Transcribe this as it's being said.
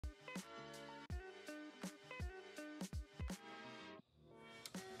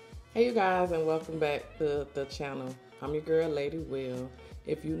Hey you guys, and welcome back to the channel. I'm your girl Lady Will.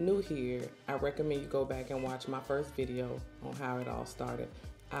 If you're new here, I recommend you go back and watch my first video on how it all started.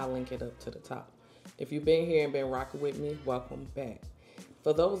 I'll link it up to the top. If you've been here and been rocking with me, welcome back.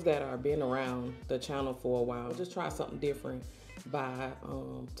 For those that are been around the channel for a while, just try something different by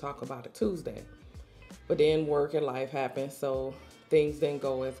Talk About It Tuesday. But then work and life happened, so things didn't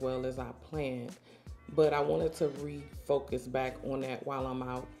go as well as I planned. But I wanted to refocus back on that while I'm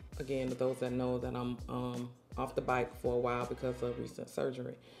out. Again, to those that know that I'm off the bike for a while because of recent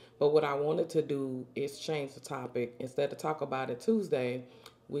surgery. But what I wanted to do is change the topic. Instead of Talk About It Tuesday,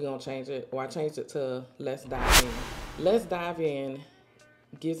 we're going to change it, or I changed it to Let's Dive In. Let's Dive In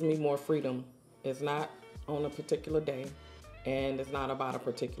gives me more freedom. It's not on a particular day, and it's not about a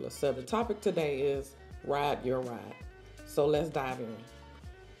particular subject. The topic today is Ride Your Ride. So let's dive in.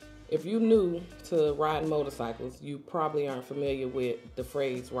 If you're new to riding motorcycles, you probably aren't familiar with the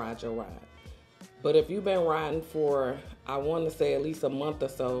phrase ride your ride. But if you've been riding for, I want to say at least a month or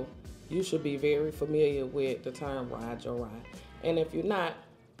so, you should be very familiar with the term ride your ride. And if you're not,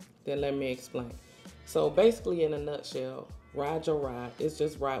 then let me explain. So basically, in a nutshell, ride your ride is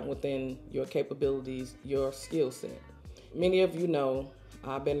just riding within your capabilities, your skill set. Many of you know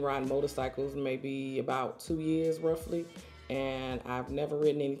I've been riding motorcycles maybe about 2 years roughly. And I've never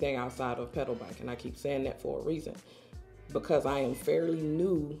ridden anything outside of pedal bike. And I keep saying that for a reason. Because I am fairly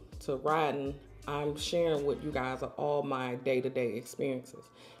new to riding, I'm sharing with you guys all my day-to-day experiences.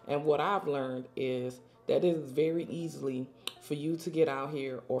 And what I've learned is that it is very easily for you to get out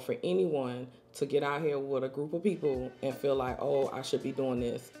here, or for anyone to get out here with a group of people and feel like, oh, I should be doing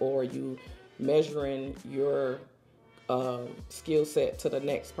this. Or you measuring your skill set to the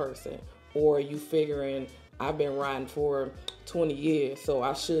next person. Or you figuring, I've been riding for 20 years, so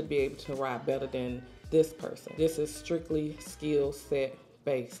I should be able to ride better than this person. This is strictly skill set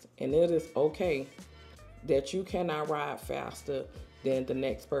based, and it is okay that you cannot ride faster than the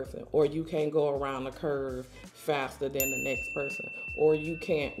next person, or you can't go around a curve faster than the next person, or you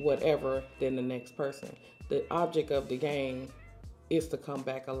can't whatever than the next person. The object of the game is to come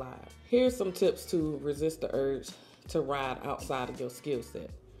back alive. Here's some tips to resist the urge to ride outside of your skill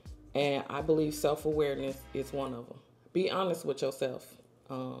set. And I believe self-awareness is one of them. Be honest with yourself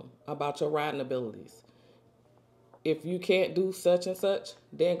about your riding abilities. If you can't do such and such,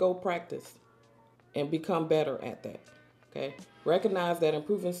 then go practice and become better at that. Okay? Recognize that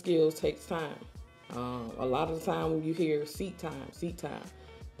improving skills takes time. A lot of the time when you hear seat time,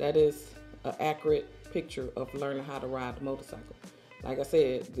 that is an accurate picture of learning how to ride the motorcycle. Like I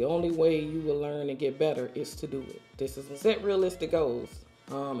said, the only way you will learn and get better is to do it. This is set realistic goals.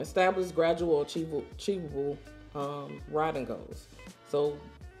 Establish gradual, achievable riding goals. So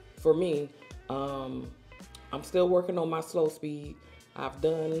for me, I'm still working on my slow speed. I've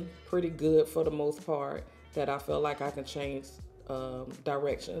done pretty good for the most part, that I feel like I can change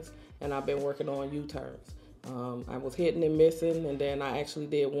directions, and I've been working on U-turns. I was hitting and missing, and then I actually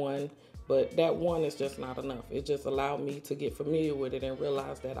did one, but that one is just not enough. It just allowed me to get familiar with it and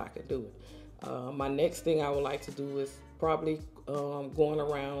realize that I could do it. My next thing I would like to do is probably going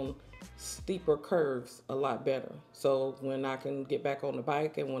around steeper curves a lot better. So when I can get back on the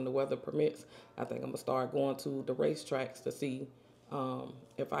bike and when the weather permits, I think I'm gonna start going to the racetracks to see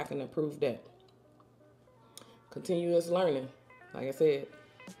if I can improve that. Continuous learning. Like I said,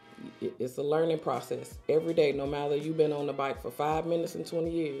 it's a learning process every day. No matter you've been on the bike for 5 minutes and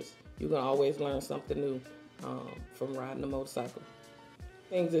 20 years, you're gonna always learn something new from riding a motorcycle.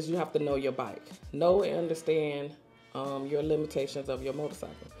 Things is you have to know your bike. Know and understand your limitations of your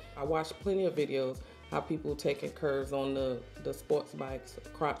motorcycle. I watched plenty of videos how people taking curves on the sports bikes,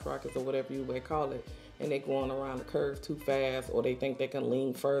 crotch rockets, or whatever you may call it, and they going around the curve too fast, or they think they can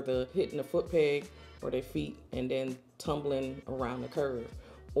lean further, hitting the foot peg or their feet and then tumbling around the curve,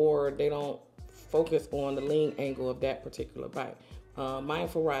 or they don't focus on the lean angle of that particular bike.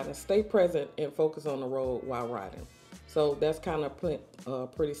 Mindful riding, stay present and focus on the road while riding. So that's kind of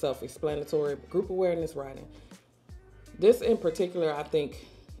pretty self-explanatory. Group awareness riding. This in particular, I think,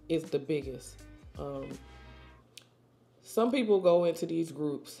 is the biggest. Some people go into these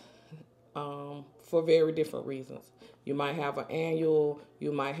groups for very different reasons. You might have an annual,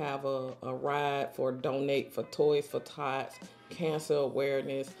 you might have a ride for donate for Toys for Tots, cancer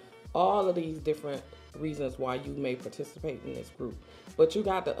awareness, all of these different reasons why you may participate in this group. But you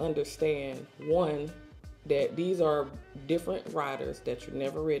got to understand, one, that these are different riders that you've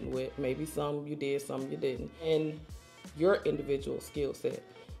never ridden with. Maybe some you did, some you didn't. And your individual skill set.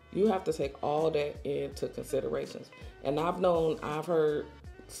 You have to take all that into considerations. And I've heard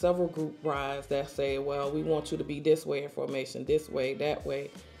several group rides that say, well, we want you to be this way in formation, this way, that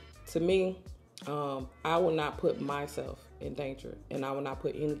way. To me, I will not put myself in danger, and I will not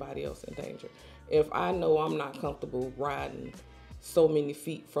put anybody else in danger. If I know I'm not comfortable riding so many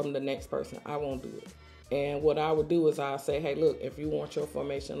feet from the next person, I won't do it. And what I would do is I'll say, hey, look, if you want your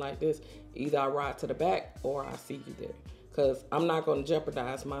formation like this, either I ride to the back or I see you there. Because I'm not going to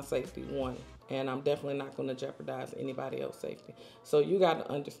jeopardize my safety, one, and I'm definitely not going to jeopardize anybody else's safety. So you got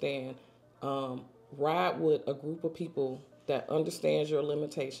to understand, ride with a group of people that understands your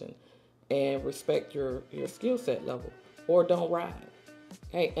limitation and respect your skill set level, or don't ride.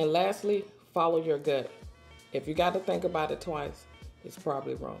 Hey, and lastly, follow your gut. If you got to think about it twice, it's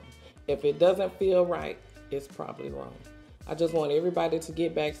probably wrong. If it doesn't feel right, it's probably wrong. I just want everybody to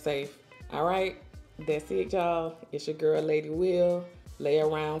get back safe. All right, that's it, y'all. It's your girl, Lady Will. Lay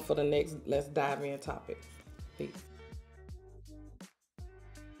around for the next Let's Dive In topic. Peace.